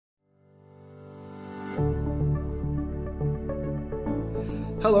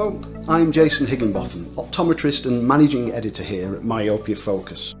Hello, I'm Jason Higginbotham, optometrist and managing editor here at Myopia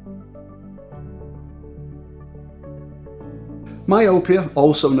Focus. Myopia,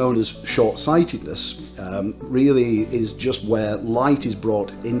 also known as short-sightedness, really is just where light is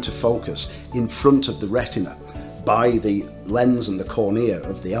brought into focus in front of the retina by the lens and the cornea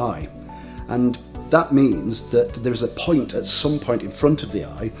of the eye. And that means that there's a point at some point in front of the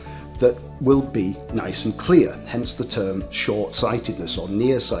eye that will be nice and clear, hence the term short-sightedness or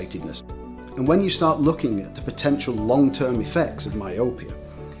nearsightedness. And when you start looking at the potential long-term effects of myopia,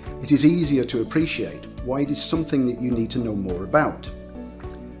 it is easier to appreciate why it is something that you need to know more about.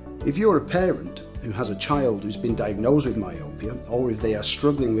 If you're a parent who has a child who's been diagnosed with myopia, or if they are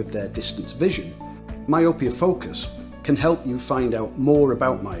struggling with their distance vision, Myopia Focus can help you find out more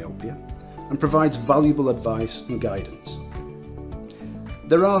about myopia and provides valuable advice and guidance.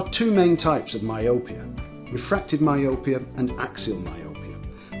 There are two main types of myopia: refractive myopia and axial myopia.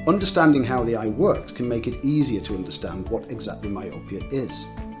 Understanding how the eye works can make it easier to understand what exactly myopia is.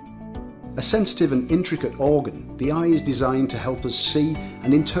 A sensitive and intricate organ, the eye is designed to help us see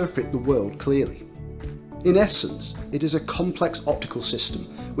and interpret the world clearly. In essence, it is a complex optical system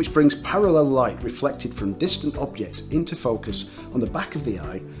which brings parallel light reflected from distant objects into focus on the back of the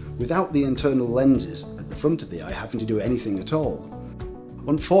eye without the internal lenses at the front of the eye having to do anything at all.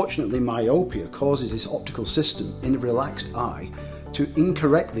 Unfortunately, myopia causes this optical system in a relaxed eye to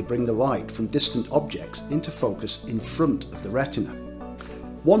incorrectly bring the light from distant objects into focus in front of the retina.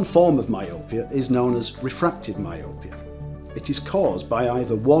 One form of myopia is known as refractive myopia. It is caused by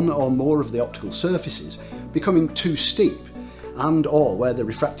either one or more of the optical surfaces becoming too steep and/or where the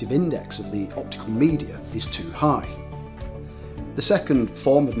refractive index of the optical media is too high. The second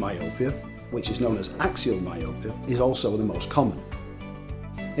form of myopia, which is known as axial myopia, is also the most common.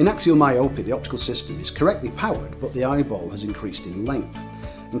 In axial myopia, the optical system is correctly powered, but the eyeball has increased in length,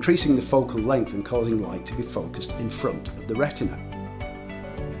 increasing the focal length and causing light to be focused in front of the retina.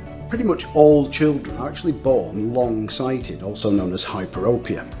 Pretty much all children are actually born long-sighted, also known as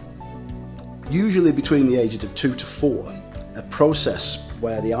hyperopia. Usually between the ages of 2 to 4, a process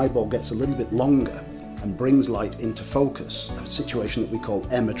where the eyeball gets a little bit longer and brings light into focus, a situation that we call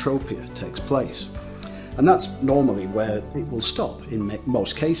emmetropia, takes place. And that's normally where it will stop in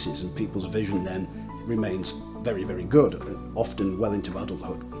most cases, and people's vision then remains very, very good, often well into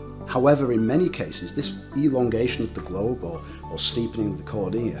adulthood. However, in many cases, this elongation of the globe or steepening of the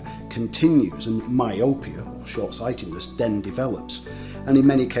cornea continues, and myopia, or short-sightedness, then develops. And in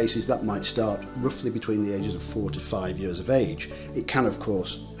many cases, that might start roughly between the ages of 4 to 5 years of age. It can, of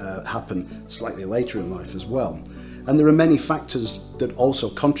course, happen slightly later in life as well. And there are many factors that also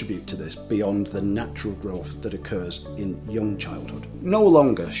contribute to this beyond the natural growth that occurs in young childhood. No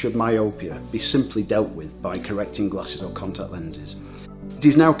longer should myopia be simply dealt with by correcting glasses or contact lenses. It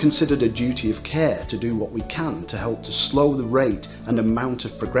is now considered a duty of care to do what we can to help to slow the rate and amount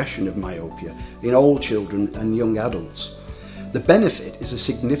of progression of myopia in all children and young adults. The benefit is a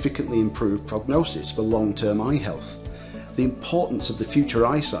significantly improved prognosis for long-term eye health. The importance of the future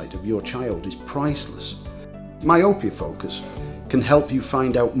eyesight of your child is priceless. Myopia Focus can help you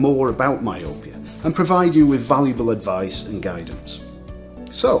find out more about myopia and provide you with valuable advice and guidance.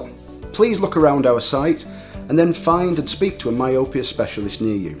 So, please look around our site and then find and speak to a myopia specialist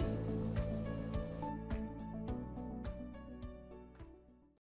near you.